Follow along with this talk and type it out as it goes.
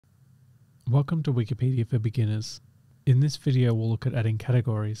Welcome to Wikipedia for Beginners. In this video we'll look at adding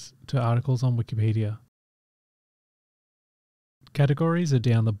categories to articles on Wikipedia. Categories are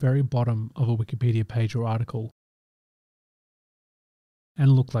down the very bottom of a Wikipedia page or article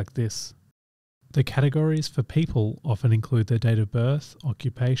and look like this. The categories for people often include their date of birth,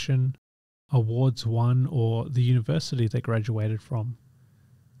 occupation, awards won, or the university they graduated from.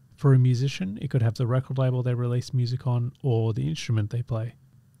 For a musician, it could have the record label they release music on or the instrument they play.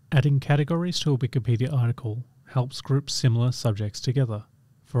 Adding categories to a Wikipedia article helps group similar subjects together.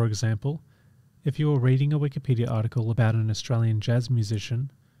 For example, if you were reading a Wikipedia article about an Australian jazz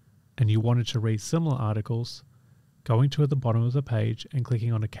musician and you wanted to read similar articles, going to the bottom of the page and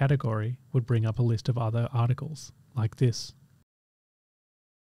clicking on a category would bring up a list of other articles, like this.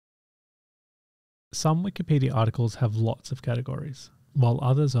 Some Wikipedia articles have lots of categories, while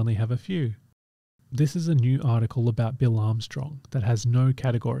others only have a few. This is a new article about Bill Armstrong that has no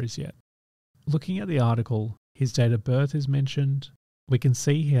categories yet. Looking at the article, his date of birth is mentioned, we can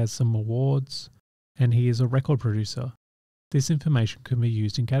see he has some awards, and he is a record producer. This information can be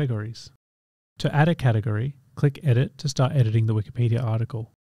used in categories. To add a category, click Edit to start editing the Wikipedia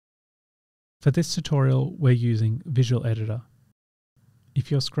article. For this tutorial, we're using Visual Editor.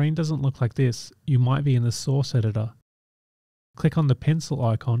 If your screen doesn't look like this, you might be in the Source Editor. Click on the pencil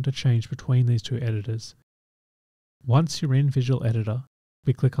icon to change between these two editors. Once you're in Visual Editor,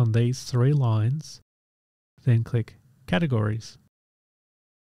 we click on these three lines, then click Categories.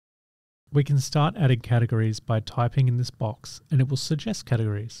 We can start adding categories by typing in this box and it will suggest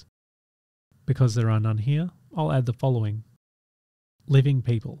categories. Because there are none here, I'll add the following. Living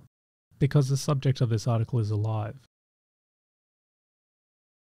people, because the subject of this article is alive.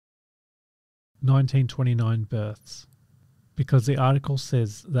 1929 births, because the article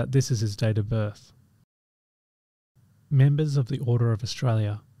says that this is his date of birth. Members of the Order of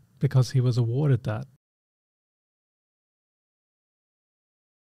Australia, because he was awarded that.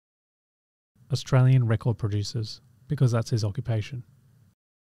 Australian record producers, because that's his occupation.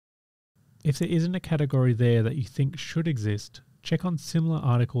 If there isn't a category there that you think should exist, check on similar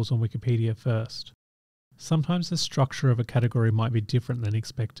articles on Wikipedia first. Sometimes the structure of a category might be different than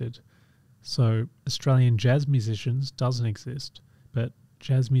expected. So Australian jazz musicians doesn't exist, but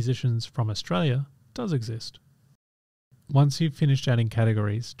jazz musicians from Australia does exist. Once you've finished adding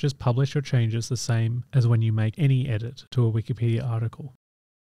categories, just publish your changes the same as when you make any edit to a Wikipedia article.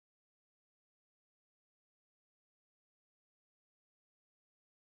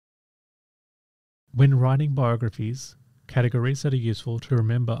 When writing biographies, categories that are useful to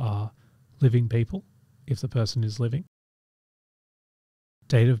remember are living people, if the person is living,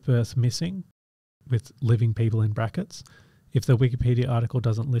 date of birth missing, with living people in brackets, if the Wikipedia article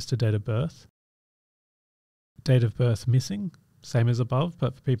doesn't list a date of birth, date of birth missing, same as above,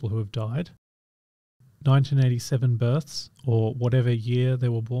 but for people who have died, 1987 births, or whatever year they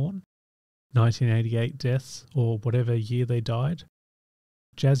were born, 1988 deaths, or whatever year they died,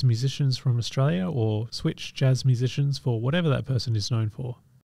 jazz musicians from Australia, or switch jazz musicians for whatever that person is known for.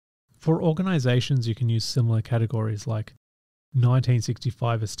 For organisations, you can use similar categories like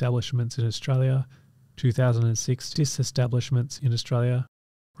 1965 establishments in Australia, 2006 disestablishments in Australia,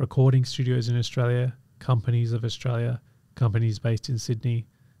 recording studios in Australia, companies of Australia, companies based in Sydney,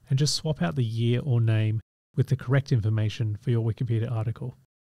 and just swap out the year or name with the correct information for your Wikipedia article.